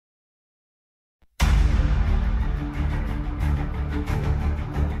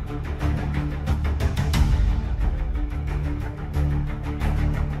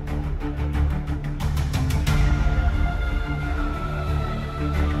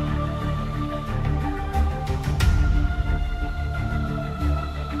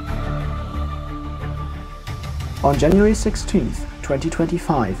On January 16,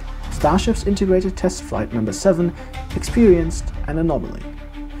 2025, Starship's integrated test flight number 7 experienced an anomaly.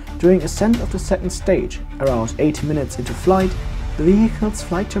 During ascent of the second stage, around 8 minutes into flight, the vehicle's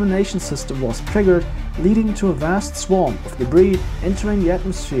flight termination system was triggered, leading to a vast swarm of debris entering the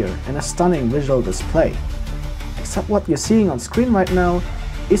atmosphere in a stunning visual display. Except what you're seeing on screen right now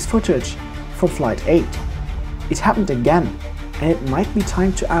is footage from Flight 8. It happened again, and it might be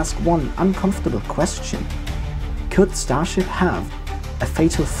time to ask one uncomfortable question. Could Starship have a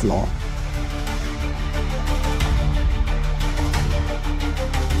fatal flaw?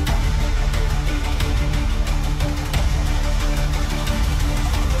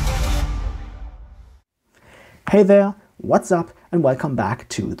 Hey there, what's up, and welcome back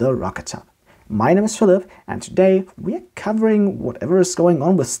to the Rocket Tub. My name is Philip, and today we're covering whatever is going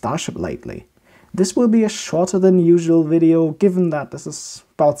on with Starship lately. This will be a shorter than usual video, given that this is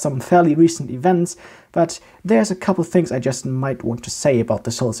about some fairly recent events, but there's a couple things I just might want to say about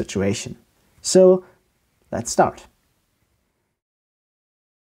this whole situation. So, let's start.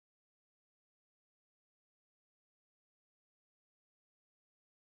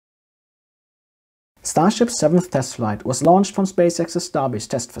 Starship's 7th test flight was launched from SpaceX's Starbase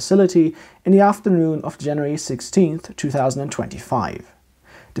test facility in the afternoon of January 16, 2025.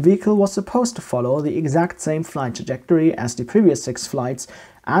 The vehicle was supposed to follow the exact same flight trajectory as the previous 6 flights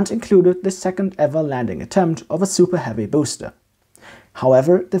and included the second ever landing attempt of a Super Heavy booster.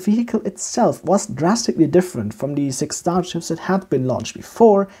 However, the vehicle itself was drastically different from the 6 Starships that had been launched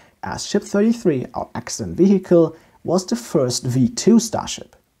before, as Ship 33, our accident vehicle, was the first V2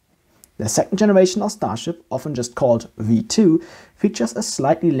 Starship. The second generation of Starship, often just called V2, features a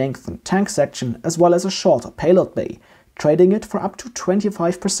slightly lengthened tank section as well as a shorter payload bay, trading it for up to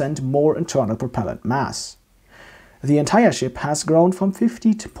 25% more internal propellant mass. The entire ship has grown from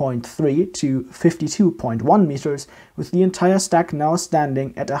 50.3 to 52.1 meters, with the entire stack now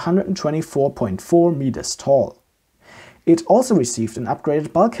standing at 124.4 meters tall. It also received an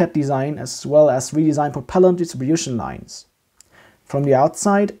upgraded bulkhead design as well as redesigned propellant distribution lines. From the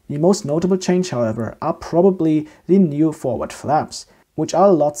outside, the most notable change, however, are probably the new forward flaps, which are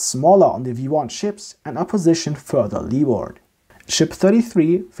a lot smaller on the V1 ships and are positioned further leeward. Ship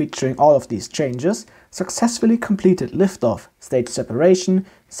 33, featuring all of these changes, successfully completed liftoff, stage separation,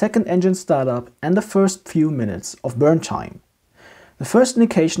 second engine startup, and the first few minutes of burn time. The first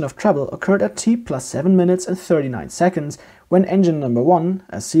indication of trouble occurred at T plus 7 minutes and 39 seconds when engine number 1,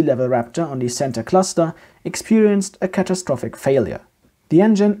 a sea-level Raptor on the center cluster, experienced a catastrophic failure. The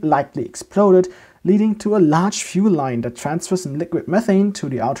engine likely exploded, leading to a large fuel line that transfers some liquid methane to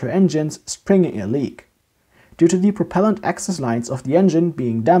the outer engines, springing a leak. Due to the propellant access lines of the engine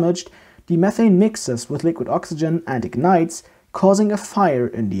being damaged, the methane mixes with liquid oxygen and ignites, causing a fire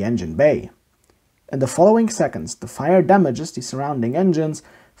in the engine bay. In the following seconds, the fire damages the surrounding engines,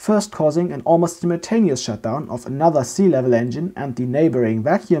 first causing an almost simultaneous shutdown of another sea-level engine and the neighboring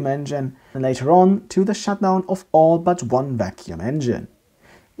vacuum engine, and later on to the shutdown of all but one vacuum engine.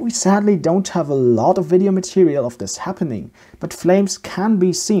 We sadly don't have a lot of video material of this happening, but flames can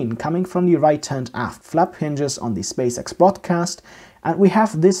be seen coming from the right-hand aft flap hinges on the SpaceX broadcast, and we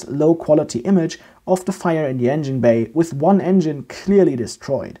have this low-quality image of the fire in the engine bay with one engine clearly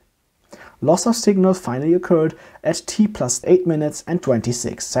destroyed. Loss of signal finally occurred at T plus 8 minutes and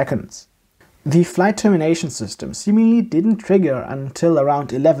 26 seconds. The flight termination system seemingly didn't trigger until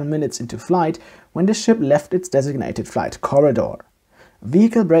around 11 minutes into flight when the ship left its designated flight corridor.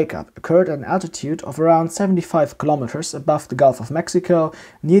 Vehicle breakup occurred at an altitude of around 75 kilometers above the Gulf of Mexico,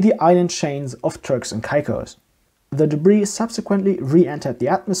 near the island chains of Turks and Caicos. The debris subsequently re-entered the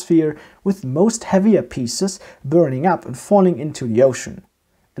atmosphere, with most heavier pieces burning up and falling into the ocean.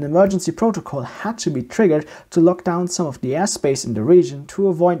 An emergency protocol had to be triggered to lock down some of the airspace in the region to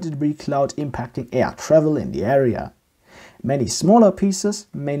avoid the debris cloud impacting air travel in the area. Many smaller pieces,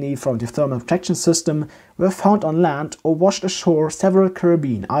 mainly from the thermal protection system, were found on land or washed ashore several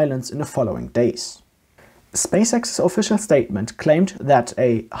Caribbean islands in the following days. SpaceX's official statement claimed that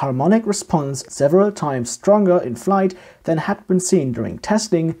a harmonic response several times stronger in flight than had been seen during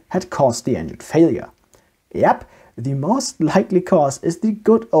testing had caused the engine failure. Yep, the most likely cause is the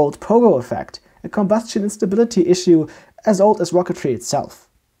good old pogo effect, a combustion instability issue as old as rocketry itself.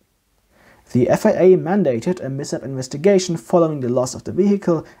 The FAA mandated a mishap investigation following the loss of the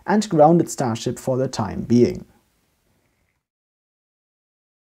vehicle and grounded Starship for the time being.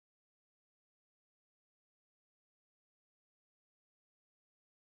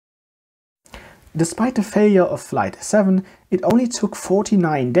 Despite the failure of Flight 7, it only took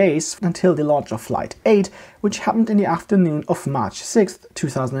 49 days until the launch of Flight 8, which happened in the afternoon of March 6,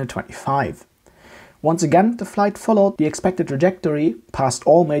 2025. Once again, the flight followed the expected trajectory, past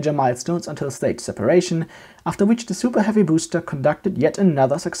all major milestones until stage separation, after which the Super Heavy booster conducted yet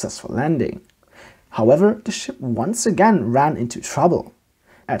another successful landing. However, the ship once again ran into trouble.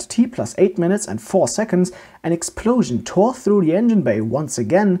 At T plus 8 minutes and 4 seconds, an explosion tore through the engine bay once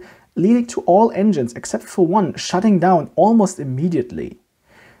again, leading to all engines except for one shutting down almost immediately.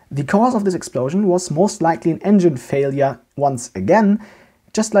 The cause of this explosion was most likely an engine failure once again,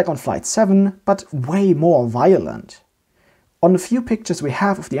 just like on Flight 7, but way more violent. On the few pictures we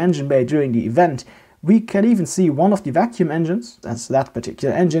have of the engine bay during the event, we can even see one of the vacuum engines, as that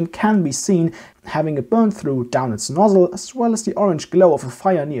particular engine can be seen having a burn through down its nozzle, as well as the orange glow of a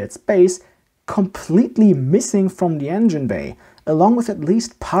fire near its base, completely missing from the engine bay, along with at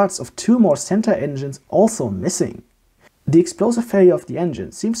least parts of 2 more center engines also missing. The explosive failure of the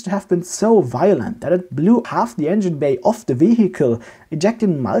engine seems to have been so violent that it blew half the engine bay off the vehicle,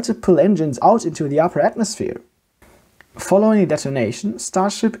 ejecting multiple engines out into the upper atmosphere. Following the detonation,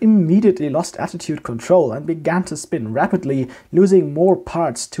 Starship immediately lost attitude control and began to spin rapidly, losing more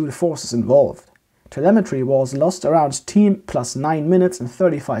parts to the forces involved. Telemetry was lost around T plus 9 minutes and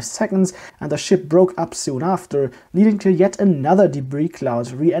 35 seconds, and the ship broke up soon after, leading to yet another debris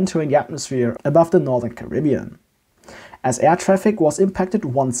cloud re-entering the atmosphere above the northern Caribbean. As air traffic was impacted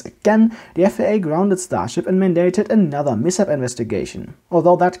once again, the FAA grounded Starship and mandated another mishap investigation,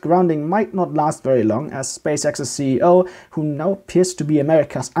 although that grounding might not last very long, as SpaceX's CEO, who now appears to be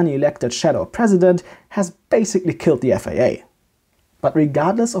America's unelected shadow president, has basically killed the FAA. But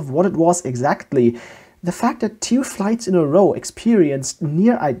regardless of what it was exactly, the fact that 2 flights in a row experienced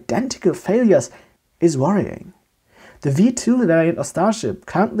near identical failures is worrying. The V2 variant of Starship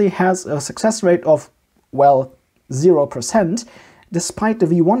currently has a success rate of, well, 0%, despite the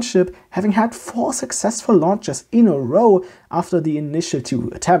V1 ship having had 4 successful launches in a row after the initial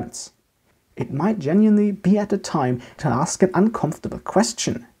 2 attempts. It might genuinely be at the time to ask an uncomfortable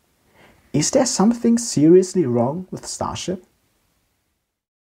question. Is there something seriously wrong with Starship?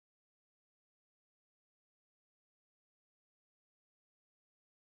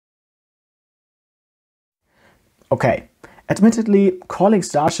 Okay. Admittedly, calling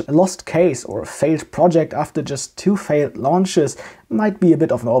Starship a lost case or a failed project after just 2 failed launches might be a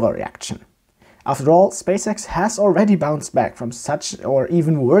bit of an overreaction. After all, SpaceX has already bounced back from such or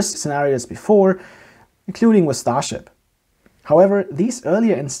even worse scenarios before, including with Starship. However, these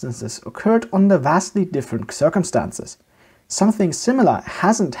earlier instances occurred under vastly different circumstances. Something similar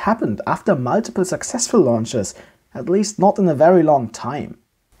hasn't happened after multiple successful launches, at least not in a very long time.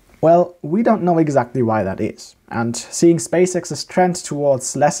 Well, we don't know exactly why that is, and seeing SpaceX's trend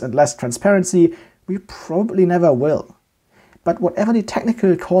towards less and less transparency, we probably never will. But whatever the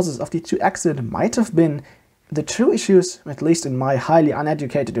technical causes of the 2 accidents might have been, the true issues, at least in my highly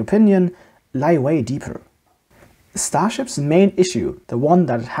uneducated opinion, lie way deeper. Starship's main issue, the one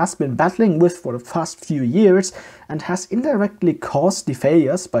that it has been battling with for the past few years and has indirectly caused the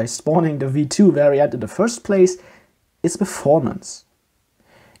failures by spawning the V2 variant in the first place, is performance.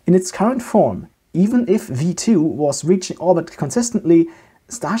 In its current form, even if V2 was reaching orbit consistently,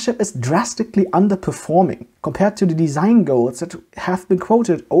 Starship is drastically underperforming compared to the design goals that have been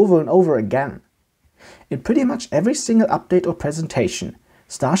quoted over and over again. In pretty much every single update or presentation,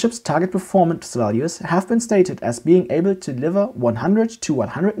 Starship's target performance values have been stated as being able to deliver 100 to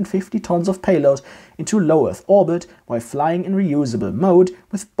 150 tons of payload into low Earth orbit while flying in reusable mode,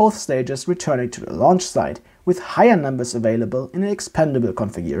 with both stages returning to the launch site, with higher numbers available in an expendable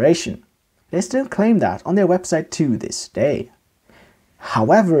configuration. They still claim that on their website to this day.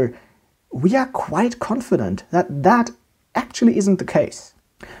 However, we are quite confident that that actually isn't the case.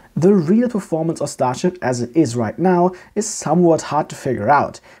 The real performance of Starship as it is right now is somewhat hard to figure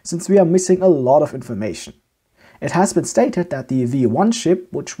out, since we are missing a lot of information. It has been stated that the V1 ship,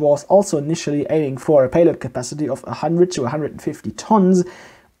 which was also initially aiming for a payload capacity of 100 to 150 tons,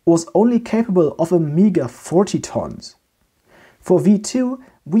 was only capable of a meager 40 tons. For V2,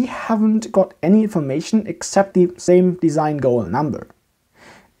 we haven't got any information except the same design goal number.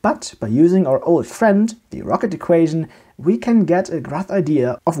 But by using our old friend, the rocket equation, we can get a rough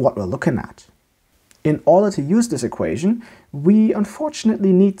idea of what we're looking at. In order to use this equation, we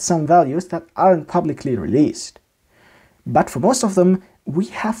unfortunately need some values that aren't publicly released. But for most of them, we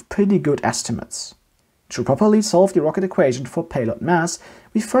have pretty good estimates. To properly solve the rocket equation for payload mass,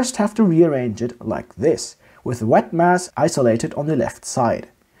 we first have to rearrange it like this, with wet mass isolated on the left side.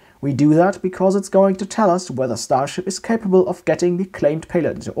 We do that because it's going to tell us whether Starship is capable of getting the claimed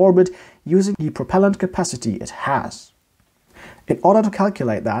payload into orbit using the propellant capacity it has. In order to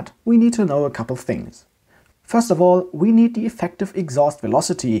calculate that, we need to know a couple things. First of all, we need the effective exhaust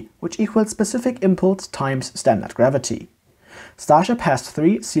velocity, which equals specific impulse times standard gravity. Starship has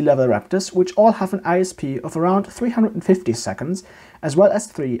 3 sea-level Raptors, which all have an ISP of around 350 seconds, as well as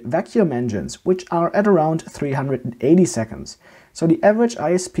 3 vacuum engines, which are at around 380 seconds. So the average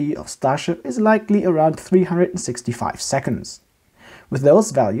ISP of Starship is likely around 365 seconds. With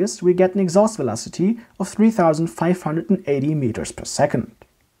those values, we get an exhaust velocity of 3,580 meters per second.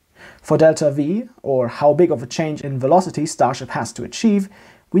 For delta V, or how big of a change in velocity Starship has to achieve,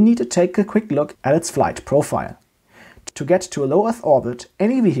 we need to take a quick look at its flight profile. To get to a low Earth orbit,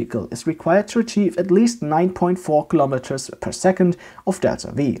 any vehicle is required to achieve at least 9.4 km per second of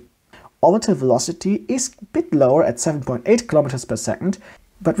delta V. Orbital velocity is a bit lower at 7.8 km per second,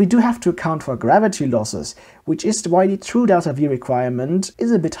 but we do have to account for gravity losses, which is why the true delta V requirement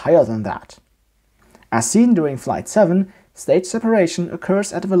is a bit higher than that. As seen during Flight 7, stage separation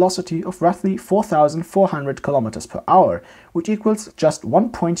occurs at a velocity of roughly 4,400 km per hour, which equals just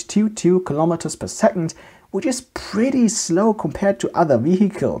 1.22 km per second, which is pretty slow compared to other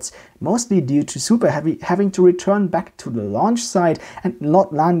vehicles, mostly due to Super Heavy having to return back to the launch site and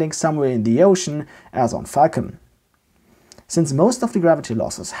not landing somewhere in the ocean as on Falcon. Since most of the gravity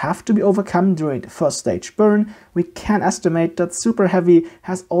losses have to be overcome during the first stage burn, we can estimate that Super Heavy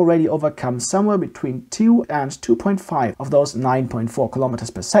has already overcome somewhere between 2 and 2.5 of those 9.4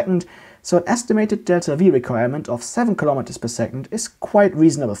 km per second, so an estimated delta V requirement of 7 km per second is quite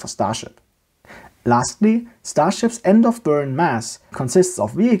reasonable for Starship. Lastly, Starship's end-of-burn mass consists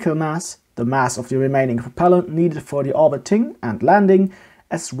of vehicle mass, the mass of the remaining propellant needed for the orbiting and landing,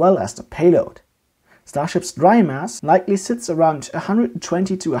 as well as the payload. Starship's dry mass likely sits around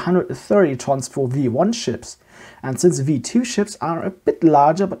 120 to 130 tons for V1 ships, and since V2 ships are a bit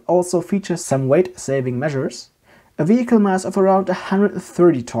larger but also feature some weight-saving measures, a vehicle mass of around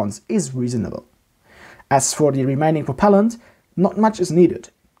 130 tons is reasonable. As for the remaining propellant, not much is needed,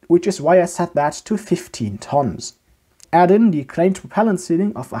 which is why I set that to 15 tons. Add in the claimed propellant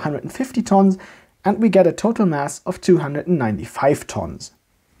ceiling of 150 tons and we get a total mass of 295 tons.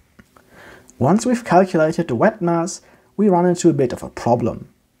 Once we've calculated the wet mass, we run into a bit of a problem.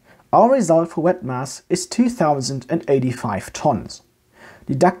 Our result for wet mass is 2085 tons.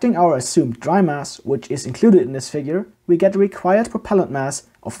 Deducting our assumed dry mass, which is included in this figure, we get a required propellant mass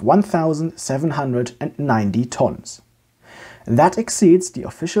of 1790 tons. That exceeds the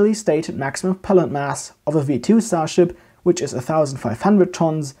officially stated maximum propellant mass of a V2 Starship, which is 1500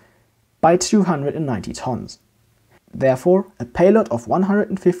 tons, by 290 tons. Therefore, a payload of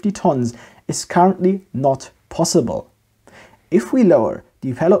 150 tons is currently not possible. If we lower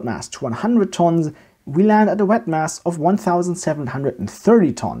the payload mass to 100 tons, we land at a wet mass of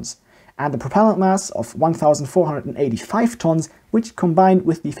 1730 tons, and a propellant mass of 1485 tons, which combined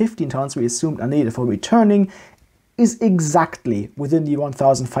with the 15 tons we assumed are needed for returning, is exactly within the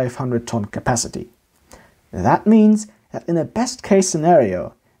 1500 ton capacity. That means that in a best case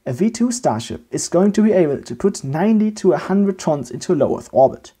scenario, a V2 Starship is going to be able to put 90 to 100 tons into low Earth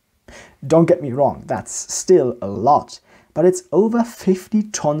orbit. Don't get me wrong, that's still a lot, but it's over 50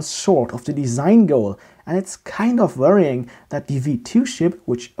 tons short of the design goal, and it's kind of worrying that the V2 ship,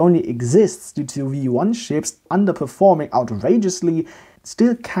 which only exists due to V1 ships underperforming outrageously,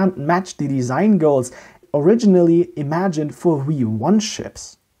 still can't match the design goals originally imagined for V1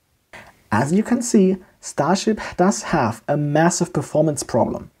 ships. As you can see, Starship does have a massive performance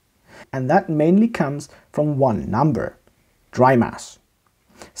problem, and that mainly comes from one number: dry mass.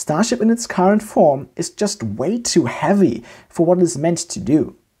 Starship in its current form is just way too heavy for what it is meant to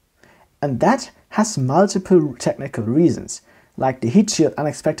do. And that has multiple technical reasons, like the heat shield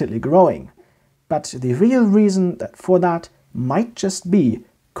unexpectedly growing. But the real reason for that might just be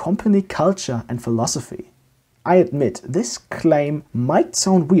company culture and philosophy. I admit, this claim might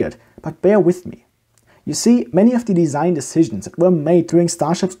sound weird, but bear with me. You see, many of the design decisions that were made during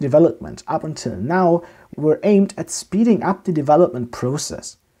Starship's development up until now were aimed at speeding up the development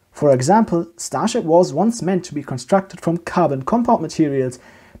process. For example, Starship was once meant to be constructed from carbon compound materials,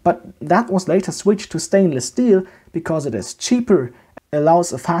 but that was later switched to stainless steel because it is cheaper,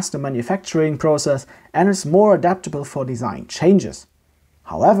 allows a faster manufacturing process, and is more adaptable for design changes.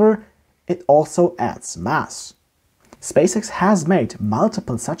 However, it also adds mass. SpaceX has made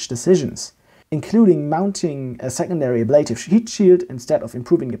multiple such decisions, including mounting a secondary ablative heat shield instead of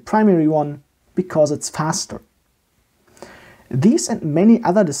improving the primary one, because it's faster. These and many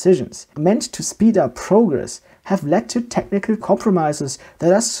other decisions, meant to speed up progress, have led to technical compromises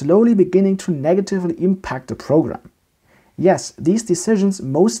that are slowly beginning to negatively impact the program. Yes, these decisions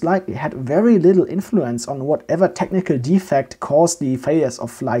most likely had very little influence on whatever technical defect caused the failures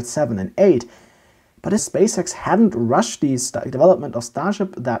of Flight 7 and 8, But if SpaceX hadn't rushed the development of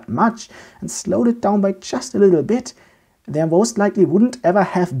Starship that much and slowed it down by just a little bit, there most likely wouldn't ever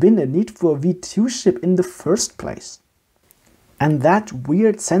have been a need for a V2 ship in the first place. And that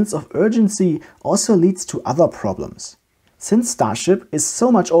weird sense of urgency also leads to other problems. Since Starship is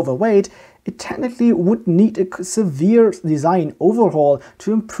so much overweight, it technically would need a severe design overhaul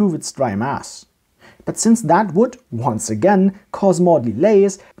to improve its dry mass. But since that would, once again, cause more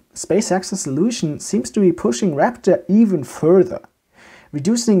delays, SpaceX's solution seems to be pushing Raptor even further,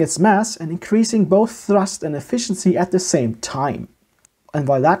 reducing its mass and increasing both thrust and efficiency at the same time. And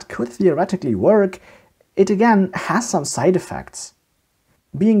while that could theoretically work, it again has some side effects.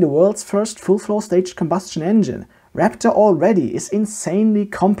 Being the world's first full-flow staged combustion engine, Raptor already is insanely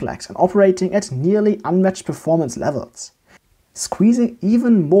complex and operating at nearly unmatched performance levels. Squeezing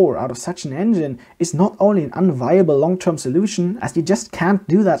even more out of such an engine is not only an unviable long-term solution, as you just can't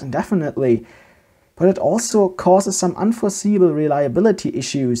do that indefinitely, but it also causes some unforeseeable reliability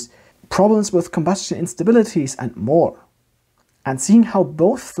issues, problems with combustion instabilities and more. And seeing how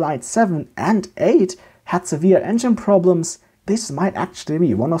both Flight 7 and 8 had severe engine problems, this might actually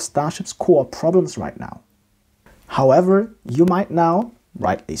be one of Starship's core problems right now. However, you might now,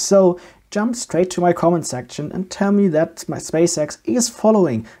 rightly so, jump straight to my comment section and tell me that my SpaceX is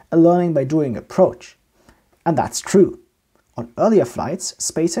following a learning by doing approach. And that's true. On earlier flights,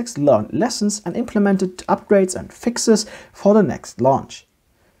 SpaceX learned lessons and implemented upgrades and fixes for the next launch.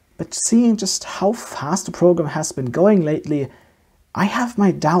 But seeing just how fast the program has been going lately, I have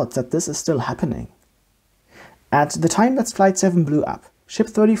my doubts that this is still happening. At the time that Flight 7 blew up, Ship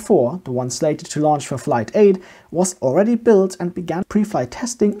 34, the one slated to launch for Flight 8, was already built and began pre-flight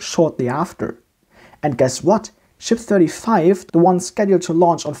testing shortly after. And guess what? Ship 35, the one scheduled to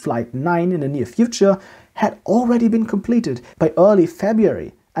launch on Flight 9 in the near future, had already been completed by early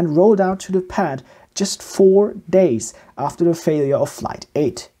February and rolled out to the pad just 4 days after the failure of Flight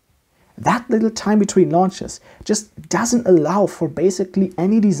 8. That little time between launches just doesn't allow for basically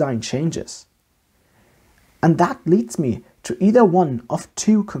any design changes. And that leads me to either one of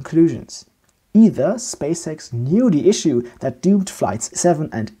two conclusions. Either SpaceX knew the issue that doomed Flights 7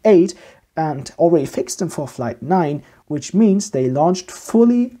 and 8 and already fixed them for Flight 9, which means they launched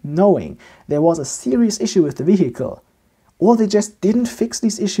fully knowing there was a serious issue with the vehicle, or they just didn't fix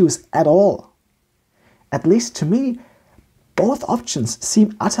these issues at all. At least to me, both options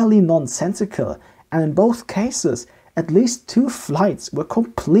seem utterly nonsensical, and in both cases, at least 2 flights were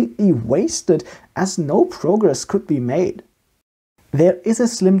completely wasted as no progress could be made. There is a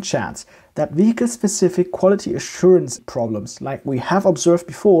slim chance that vehicle-specific quality assurance problems like we have observed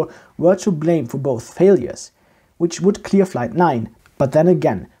before were to blame for both failures, which would clear Flight 9. But then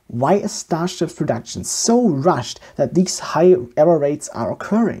again, why is Starship's production so rushed that these high error rates are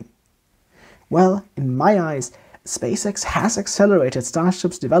occurring? Well, in my eyes, SpaceX has accelerated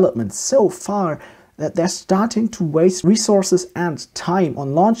Starship's development so far that they're starting to waste resources and time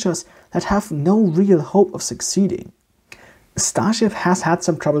on launchers that have no real hope of succeeding. Starship has had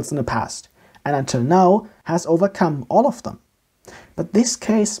some troubles in the past, and until now has overcome all of them. But this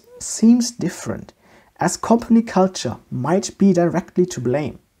case seems different, as company culture might be directly to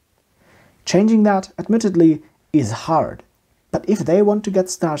blame. Changing that, admittedly, is hard, but if they want to get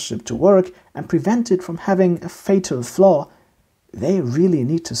Starship to work and prevent it from having a fatal flaw, they really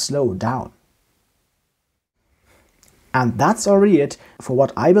need to slow down. And that's already it for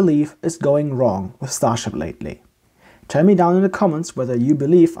what I believe is going wrong with Starship lately. Tell me down in the comments whether you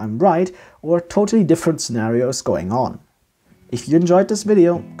believe I'm right or a totally different scenario is going on. If you enjoyed this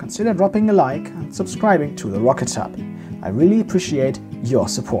video, consider dropping a like and subscribing to the Rocket Hub. I really appreciate your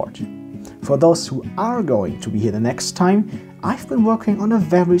support. For those who are going to be here the next time, I've been working on a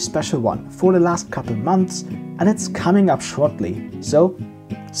very special one for the last couple months and it's coming up shortly, so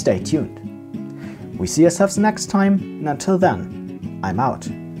stay tuned. We see ourselves next time, and until then, I'm out.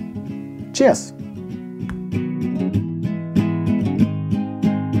 Cheers!